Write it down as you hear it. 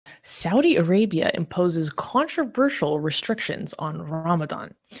Saudi Arabia imposes controversial restrictions on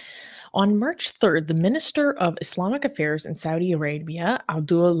Ramadan. On March 3rd, the Minister of Islamic Affairs in Saudi Arabia,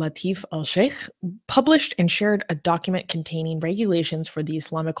 Abdul Latif Al Sheikh, published and shared a document containing regulations for the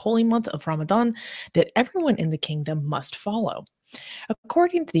Islamic holy month of Ramadan that everyone in the kingdom must follow.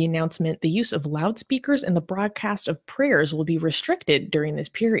 According to the announcement, the use of loudspeakers and the broadcast of prayers will be restricted during this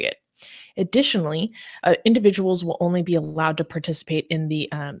period. Additionally, individuals will only be allowed to participate in the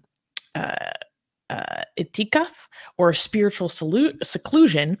uh, itikaf, or spiritual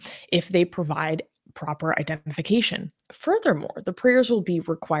seclusion, if they provide proper identification. Furthermore, the prayers will be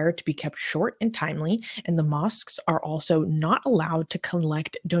required to be kept short and timely, and the mosques are also not allowed to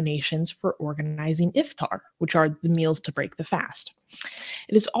collect donations for organizing iftar, which are the meals to break the fast.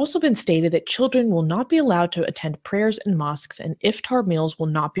 It has also been stated that children will not be allowed to attend prayers in mosques, and iftar meals will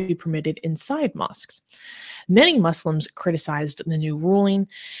not be permitted inside mosques. Many Muslims criticized the new ruling,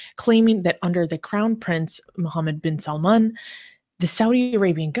 claiming that under the Crown Prince Mohammed bin Salman, the Saudi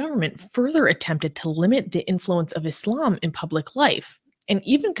Arabian government further attempted to limit the influence of Islam in public life, and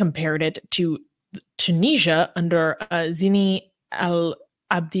even compared it to Tunisia under Zini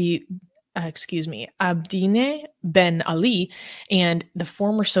al-Abdi, Abdine Ben Ali, and the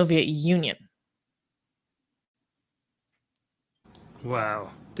former Soviet Union.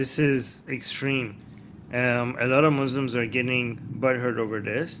 Wow, this is extreme. A lot of Muslims are getting butthurt over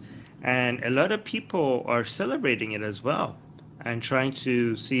this, and a lot of people are celebrating it as well and trying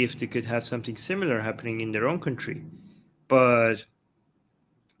to see if they could have something similar happening in their own country. But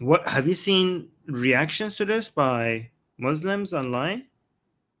what have you seen reactions to this by Muslims online?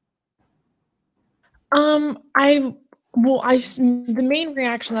 The main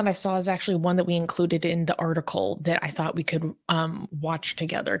reaction that I saw is actually one that we included in the article that I thought we could watch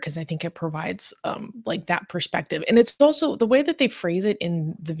together, because I think it provides like that perspective. And it's also the way that they phrase it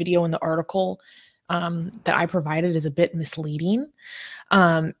in the video and the article that I provided is a bit misleading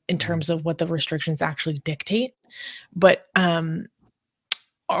in terms of what the restrictions actually dictate. But Armin,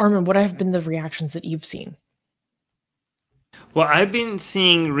 what have been the reactions that you've seen? Well, I've been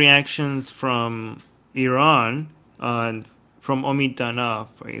seeing reactions from Iran, from Omid Danaf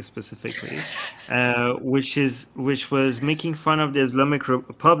specifically, which was making fun of the Islamic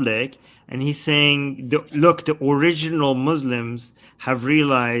Republic, and he's saying, "Look, the original Muslims have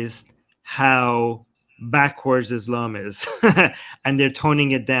realized how backwards Islam is, and they're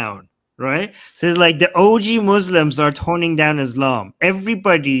toning it down." Right? So it's like the OG Muslims are toning down Islam.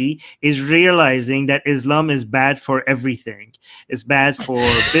 Everybody is realizing that Islam is bad for everything. It's bad for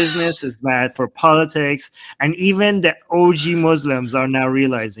business, it's bad for politics, and even the OG Muslims are now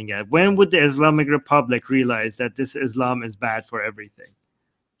realizing it. When would the Islamic Republic realize that this Islam is bad for everything?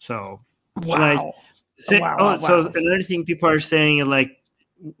 So, wow. So another thing people are saying is like,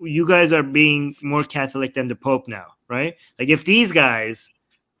 you guys are being more Catholic than the Pope now, right? Like if these guys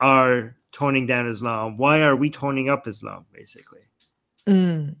are toning down Islam, why are we toning up Islam, basically?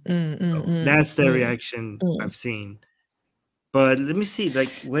 That's the reaction I've seen. But let me see, like,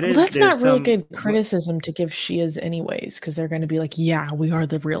 what is that's not real good criticism to give Shias anyways, because they're going to be like, yeah, we are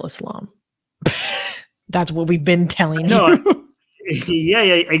the real Islam. That's what we've been telling you. Yeah,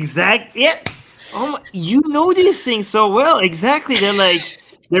 exactly. Yeah. Oh, you know these things so well. Exactly. They're like,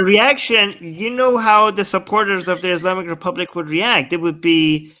 the reaction, you know how the supporters of the Islamic Republic would react. It would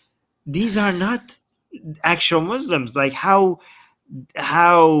be, these are not actual Muslims. Like how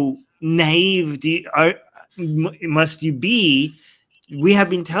naive must you be? We have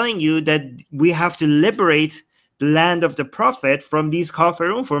been telling you that we have to liberate the land of the Prophet from these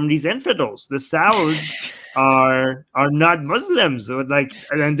kafirun, from these infidels. The Sauds are not Muslims. Like,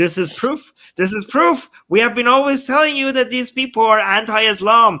 and this is proof. This is proof. We have been always telling you that these people are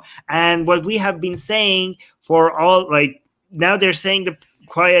anti-Islam, and what we have been saying for all, like, now they're saying the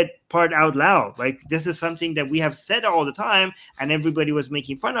quiet part out loud. Like, this is something that we have said all the time, and everybody was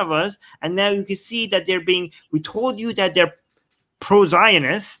making fun of us, and now you can see that we told you that they're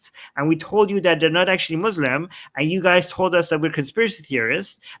pro-Zionists, and we told you that they're not actually Muslim, and you guys told us that we're conspiracy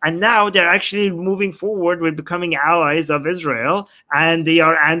theorists, and now they're actually moving forward with becoming allies of Israel, and they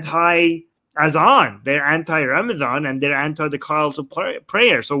are anti-Azan, they're anti-Ramadan, and they're anti the call to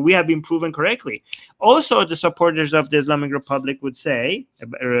prayer. So we have been proven correctly. Also, the supporters of the Islamic Republic would say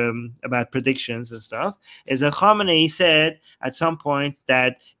about predictions and stuff, is that Khamenei said at some point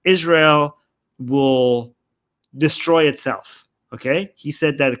that Israel will destroy itself. Okay, he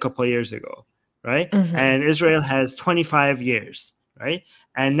said that a couple of years ago, right? And Israel has 25 years, right?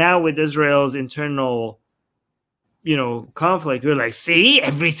 And now with Israel's internal conflict. We're like, see,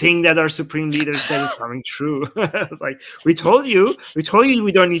 everything that our supreme leader said is coming true. Like, we told you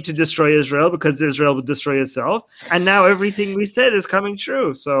we don't need to destroy Israel because Israel would destroy itself, and now everything we said is coming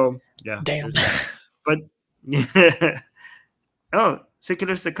true. So yeah, Damn. but yeah. Oh,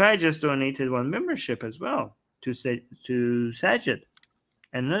 Secular Sakai just donated 1 membership as well to Sajid,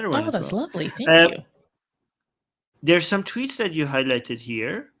 and another one. Oh, as that's well. lovely. Thank you. There's some tweets that you highlighted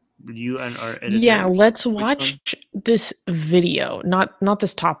here. You and our editor. Yeah, let's watch this video. Not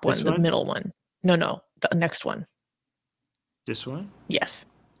this top one, the middle one. No, the next one. This one? Yes.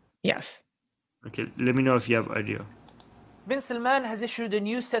 Okay, let me know if you have audio. Bin Salman has issued a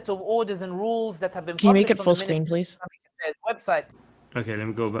new set of orders and rules that have been Can you published make it full screen, please? Website. Okay, let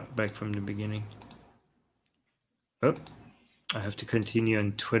me go back from the beginning. Oh, I have to continue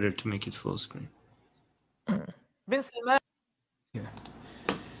on Twitter to make it full screen. Bin Salman. Yeah.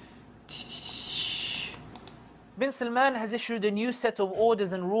 Bin Salman has issued a new set of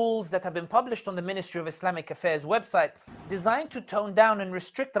orders and rules that have been published on the Ministry of Islamic Affairs website, designed to tone down and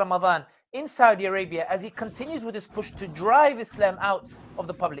restrict Ramadan in Saudi Arabia as he continues with his push to drive Islam out of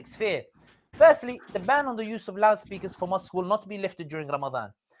the public sphere. Firstly, the ban on the use of loudspeakers for mosques will not be lifted during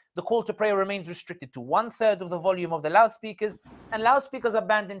Ramadan. The call to prayer remains restricted to 1/3 of the volume of the loudspeakers, and loudspeakers are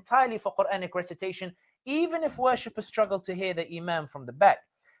banned entirely for Quranic recitation, even if worshippers struggle to hear the Imam from the back.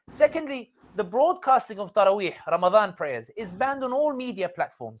 Secondly, the broadcasting of Taraweeh, Ramadan prayers, is banned on all media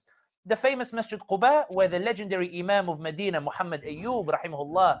platforms. The famous Masjid Quba, where the legendary Imam of Medina, Muhammad Ayyub,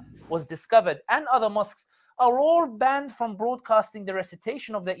 rahimahullah, was discovered, and other mosques are all banned from broadcasting the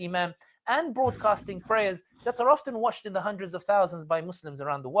recitation of the Imam and broadcasting prayers that are often watched in the hundreds of thousands by Muslims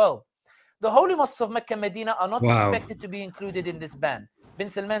around the world. The holy mosques of Mecca and Medina are not expected to be included in this ban. Bin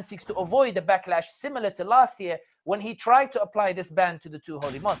Salman seeks to avoid a backlash similar to last year when he tried to apply this ban to the 2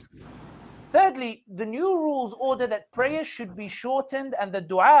 holy mosques. Thirdly, the new rules order that prayers should be shortened and the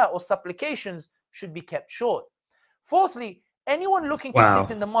dua or supplications should be kept short. Fourthly, anyone looking to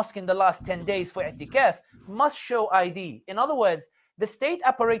sit in the mosque in the last 10 days for i'tikaf must show ID. In other words, the state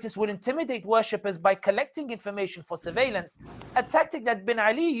apparatus will intimidate worshippers by collecting information for surveillance, a tactic that Bin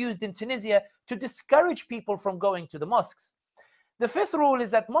Ali used in Tunisia to discourage people from going to the mosques. The fifth rule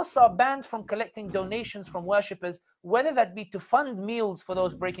is that mosques are banned from collecting donations from worshippers, whether that be to fund meals for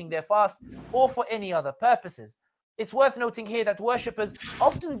those breaking their fast or for any other purposes. It's worth noting here that worshippers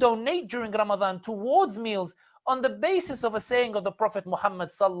often donate during Ramadan towards meals on the basis of a saying of the Prophet Muhammad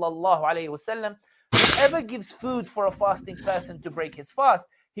sallallahu alaihi wasallam, whoever gives food for a fasting person to break his fast,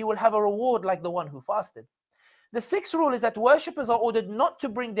 he will have a reward like the one who fasted. The sixth rule is that worshippers are ordered not to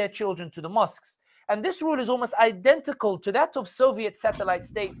bring their children to the mosques. And this rule is almost identical to that of Soviet satellite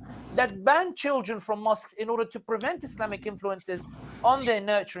states that banned children from mosques in order to prevent Islamic influences on their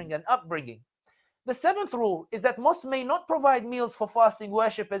nurturing and upbringing. The seventh rule is that mosques may not provide meals for fasting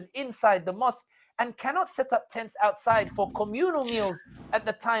worshippers inside the mosque and cannot set up tents outside for communal meals at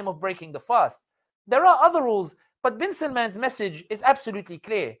the time of breaking the fast. There are other rules, but Bin Salman's message is absolutely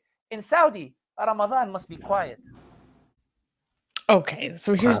clear. In Saudi, Ramadan must be quiet. Okay,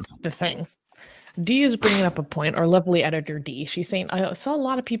 so here's the thing. D is bringing up a point, our lovely editor D. She's saying, I saw a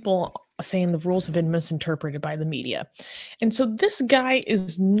lot of people saying the rules have been misinterpreted by the media. And so this guy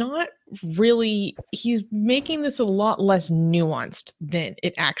is not really, he's making this a lot less nuanced than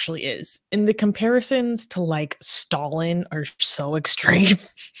it actually is. And the comparisons to like Stalin are so extreme.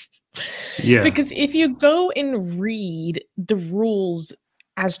 Yeah. Because if you go and read the rules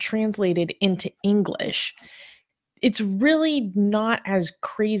as translated into English, it's really not as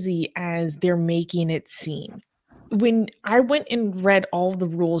crazy as they're making it seem. When I went and read all the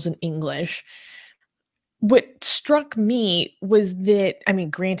rules in English, what struck me was that, I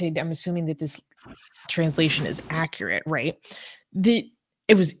mean, granted, I'm assuming that this translation is accurate, right?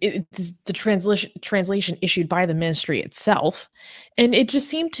 It's the translation issued by the ministry itself. And it just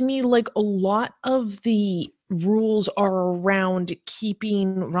seemed to me like a lot of the rules are around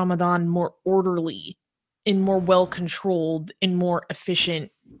keeping Ramadan more orderly and more well-controlled and more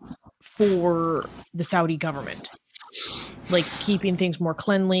efficient for the Saudi government. Like keeping things more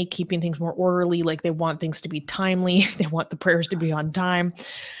cleanly, keeping things more orderly, like they want things to be timely, they want the prayers to be on time,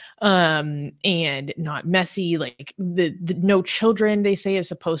 and not messy. Like the no children, they say, is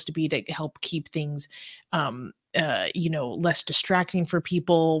supposed to be to help keep things less distracting for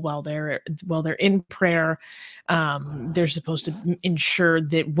people while they're in prayer. They're supposed to ensure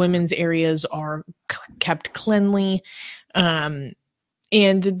that women's areas are kept cleanly,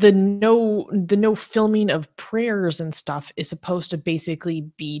 and the no filming of prayers and stuff is supposed to basically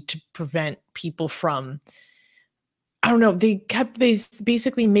be to prevent people from I don't know. They kept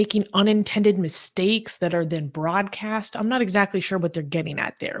basically making unintended mistakes that are then broadcast. I'm not exactly sure what they're getting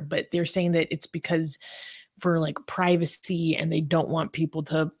at there, but they're saying that it's because for like privacy and they don't want people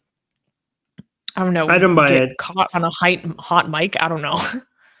to, I don't know, I don't buy get it. caught on a hot mic. I don't know.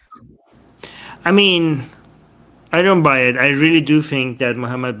 I mean, I don't buy it. I really do think that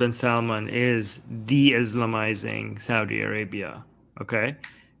Mohammed bin Salman is de-Islamizing Saudi Arabia. Okay.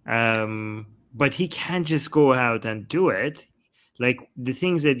 But he can't just go out and do it. Like the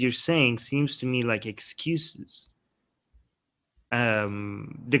things that you're saying seems to me like excuses.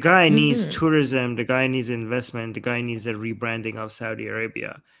 The guy needs tourism, the guy needs investment, the guy needs a rebranding of Saudi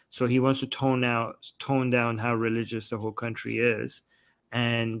Arabia. So he wants to tone down how religious the whole country is.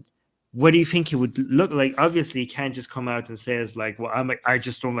 And what do you think he would look like? Obviously, he can't just come out and say it's like, well, I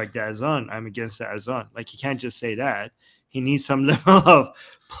just don't like the azan. I'm against the azan. Like he can't just say that. He needs some level of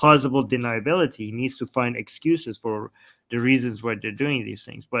plausible deniability. He needs to find excuses for the reasons why they're doing these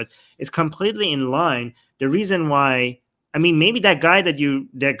things. But it's completely in line. The reason why, I mean, maybe that guy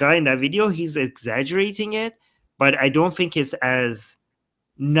in that video, he's exaggerating it, but I don't think it's as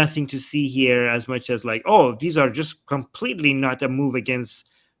nothing to see here as much as like, oh, these are just completely not a move against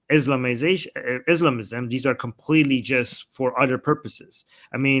Islamism. These are completely just for other purposes.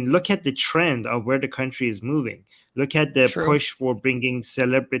 I mean, look at the trend of where the country is moving. Look at the push for bringing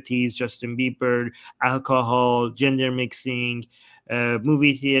celebrities, Justin Bieber, alcohol, gender mixing,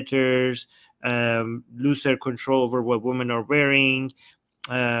 movie theaters, looser control over what women are wearing.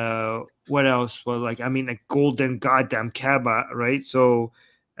 What else? Well, like, I mean, a golden goddamn Kaaba, right? So,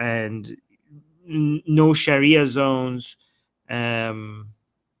 and no Sharia zones,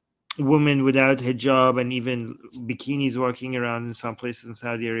 women without hijab and even bikinis walking around in some places in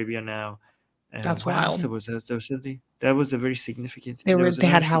Saudi Arabia now. That's wild. That was a very significant thing. They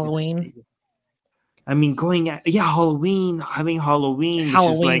had Halloween. I mean, Halloween, having Halloween.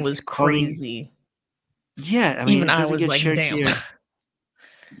 Halloween was crazy. Yeah, I mean, even I was like, damn. Here.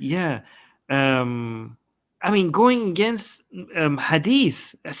 Yeah, I mean, going against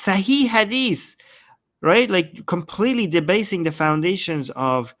hadith, Sahih hadith, right? Like completely debasing the foundations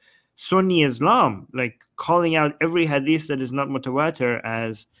of Sunni Islam, like calling out every hadith that is not mutawatir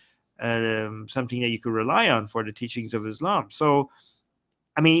as something that you could rely on for the teachings of Islam. So,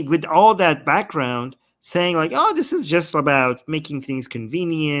 I mean, with all that background, saying like, oh, this is just about making things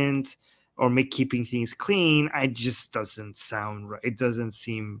convenient or keeping things clean, it just doesn't sound right. It doesn't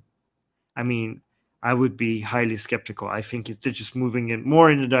seem, I mean, I would be highly skeptical. I think they're just moving it more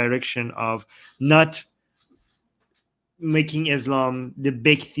in the direction of not making Islam the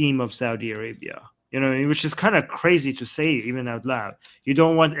big theme of Saudi Arabia, you know, which is kind of crazy to say even out loud. You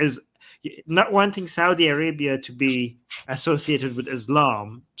don't want not wanting Saudi Arabia to be associated with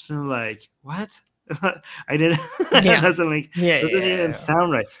Islam. So like, what? I didn't. Yeah. doesn't even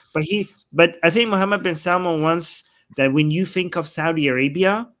sound right. But I think Mohammed bin Salman wants that when you think of Saudi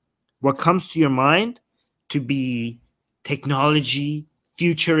Arabia, what comes to your mind to be technology,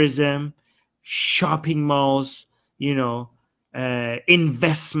 futurism, shopping malls, you know,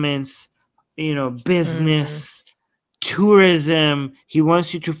 investments, you know, business, tourism. He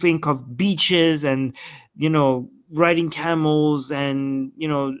wants you to think of beaches and, you know, riding camels and, you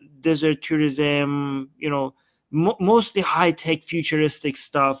know, desert tourism, you know, mostly high-tech futuristic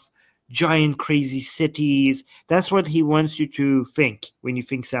stuff, giant crazy cities. That's what he wants you to think when you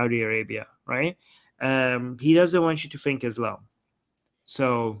think Saudi Arabia, right? He doesn't want you to think Islam.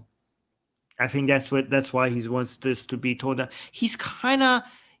 So I think that's why he wants this to be told that he's kind of,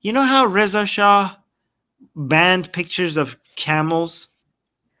 you know how Reza Shah banned pictures of camels?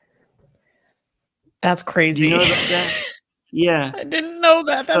 That's crazy. Do you know that? Yeah. I didn't know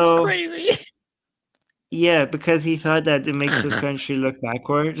that. That's crazy. Yeah, because he thought that it makes his country look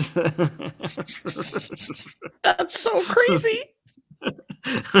backwards. That's so crazy.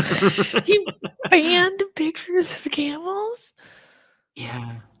 He banned pictures of camels?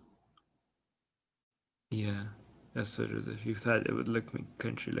 Yeah. Yeah. That's what it is. If you thought it would make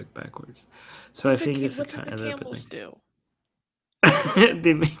country look backwards. So I think this is kind of what camels do.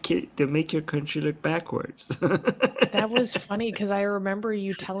 they make your country look backwards. That was funny because I remember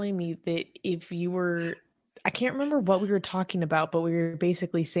you telling me that if you were, I can't remember what we were talking about, but we were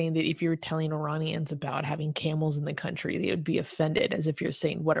basically saying that if you were telling Iranians about having camels in the country, they would be offended, as if you're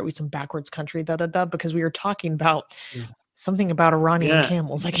saying, what are we, some backwards country, because we were talking about something about Iranian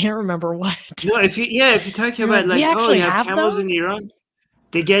camels. I can't remember what. No, if you're talking about like, oh, you have camels in Iran,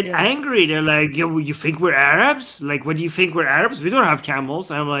 they get angry. They're like, yo, you think we're Arabs? Like, what do you think we're Arabs? We don't have camels.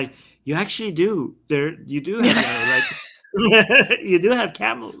 I'm like, you actually do. You do have like You do have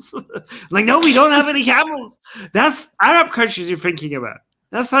camels. Like, no, we don't have any camels. That's Arab countries you're thinking about.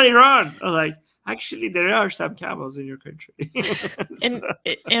 That's not Iran. I'm like, actually, there are some camels in your country.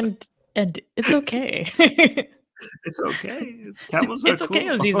 and it's okay. It's okay. Camels are It's okay,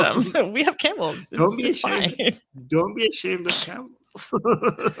 cool. Azizam. We have camels. Don't be It's ashamed. fine. Don't be ashamed of camels.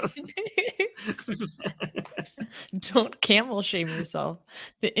 Don't camel shame yourself.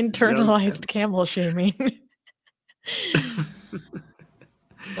 The internalized camel shaming.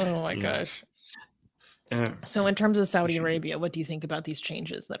 Oh my gosh. So in terms of Saudi Arabia, what do you think about these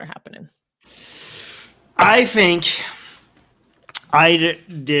changes that are happening? I think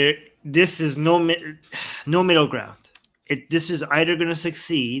this is no middle ground. This is either going to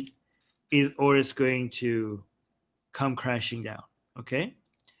succeed or it's going to come crashing down. Okay?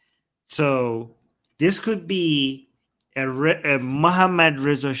 So this could be a Mohammad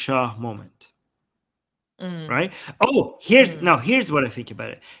Reza Shah moment. Right? Oh, here's what I think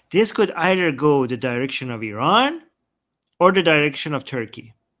about it. This could either go the direction of Iran or the direction of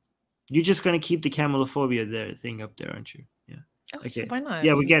Turkey. You're just gonna keep the camelophobia thing up there, aren't you? Yeah. Okay. Why not?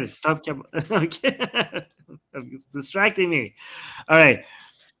 Yeah, we get it. Stop okay. It's distracting me. All right.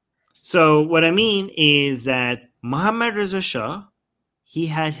 So what I mean is that Mohammad Reza Shah, he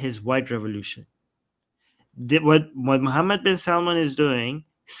had his white revolution. What Mohammed bin Salman is doing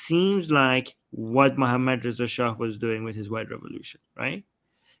seems like what Mohammad Reza Shah was doing with his white revolution, right?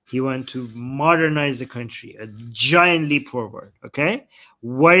 He wanted to modernize the country, a giant leap forward, okay?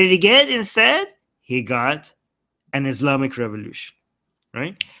 What did he get instead? He got an Islamic revolution,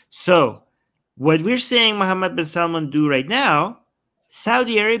 right? So what we're seeing Mohammed bin Salman do right now,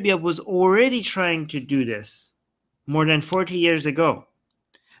 Saudi Arabia was already trying to do this more than 40 years ago.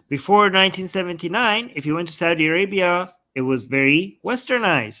 Before 1979, if you went to Saudi Arabia, it was very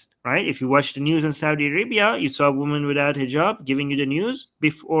westernized, right? If you watched the news in Saudi Arabia, you saw a woman without hijab giving you the news.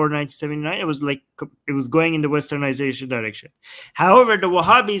 Before 1979, it was like it was going in the westernization direction. However, the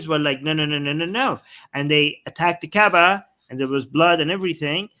Wahhabis were like, no. And they attacked the Kaaba, and there was blood and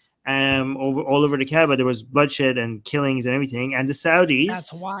everything. All over the Kaaba, there was bloodshed and killings and everything. And the Saudis,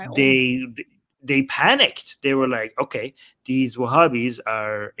 that's wild. They panicked. They were like, okay, these Wahhabis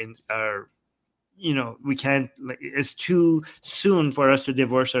are we can't, it's too soon for us to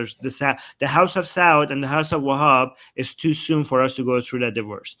divorce the House of Saud and the House of Wahhab is too soon for us to go through that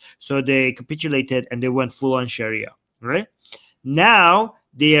divorce. So they capitulated and they went full on Sharia, right? Now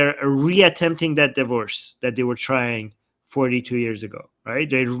they are reattempting that divorce that they were trying 42 years ago, right?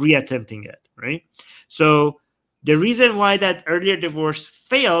 They're reattempting it, right? So the reason why that earlier divorce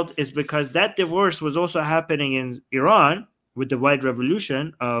failed is because that divorce was also happening in Iran with the white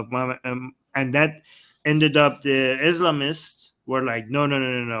revolution of and that ended up the Islamists were like, no.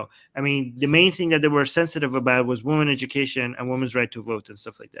 I mean, the main thing that they were sensitive about was women education and women's right to vote and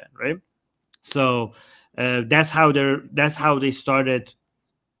stuff like that, right? So that's how they started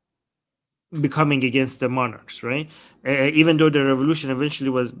becoming against the monarchs, right? Even though the revolution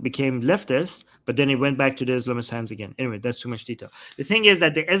eventually became leftist, but then it went back to the Islamist hands again. Anyway, that's too much detail. The thing is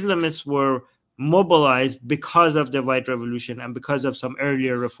that the Islamists were mobilized because of the white revolution and because of some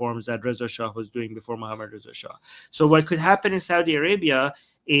earlier reforms that Reza Shah was doing before Mohammad Reza Shah. So what could happen in Saudi Arabia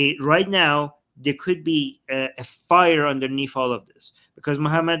right now, there could be a fire underneath all of this because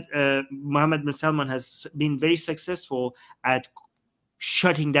Mohammed bin Salman has been very successful at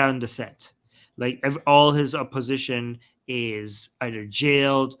shutting down dissent. Like all his opposition is either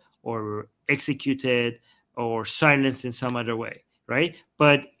jailed or executed or silenced in some other way, right?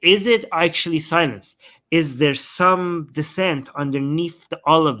 But is it actually silence? Is there some dissent underneath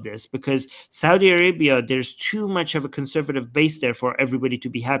all of this? Because Saudi Arabia, there's too much of a conservative base there for everybody to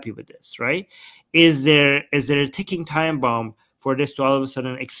be happy with this, right? Is there a ticking time bomb for this to all of a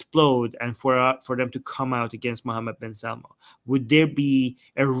sudden explode and for them to come out against Mohammed bin Salman? Would there be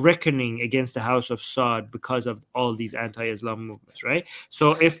a reckoning against the House of Saud because of all these anti-Islam movements, right?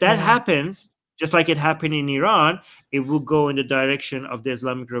 So if that happens, just like it happened in Iran, it will go in the direction of the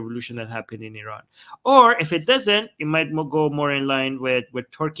Islamic Revolution that happened in Iran. Or if it doesn't, it might go more in line with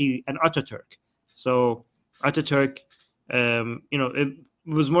Turkey and Ataturk. So Ataturk, it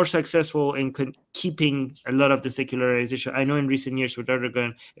was more successful in keeping a lot of the secularization. I know in recent years with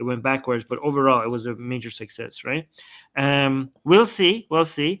Erdogan, it went backwards, but overall, it was a major success, right? We'll see.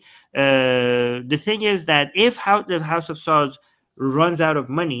 The thing is that if the House of Saud runs out of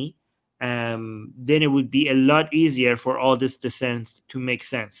money, then it would be a lot easier for all this dissent to make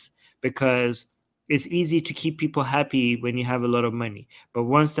sense, because it's easy to keep people happy when you have a lot of money. But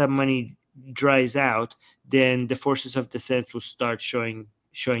once that money dries out, then the forces of dissent will start showing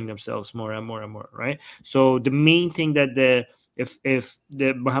showing themselves more and more and more, right? So the main thing that if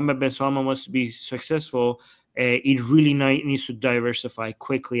the Mohammed bin Salman wants to be successful, it really needs to diversify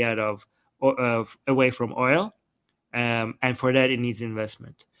quickly out of away from oil, and for that it needs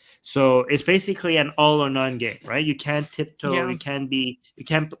investment. So it's basically an all or none game, right? You can't tiptoe. Yeah. You can't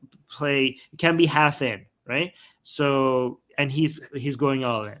be half in, right? So, and he's going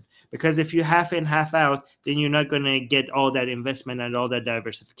all in, because if you half in, half out, then you're not going to get all that investment and all that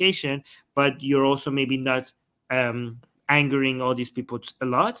diversification, but you're also maybe not angering all these people a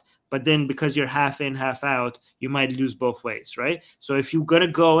lot. But then because you're half in, half out, you might lose both ways, right? So if you're going to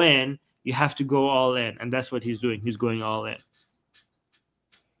go in, you have to go all in, and that's what he's doing. He's going all in.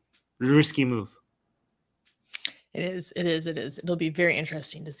 Risky move. It is. It is. It is. It'll be very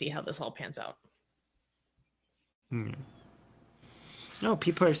interesting to see how this all pans out. No,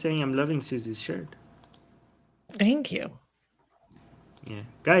 people are saying I'm loving Susie's shirt. Thank you. Yeah,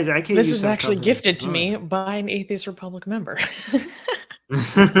 guys, I can. This was actually gifted to me by an Atheist Republic member. Really?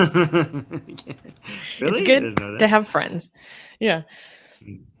 It's good to have friends. Yeah.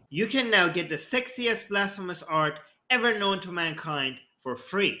 You can now get the sexiest blasphemous art ever known to mankind for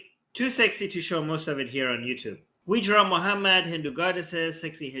free. Too sexy to show most of it here on YouTube. We draw Muhammad, Hindu goddesses,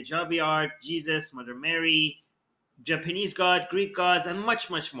 sexy hijabi art, Jesus, Mother Mary, Japanese god, Greek gods, and much,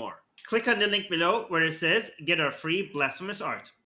 much more. Click on the link below where it says get our free blasphemous art.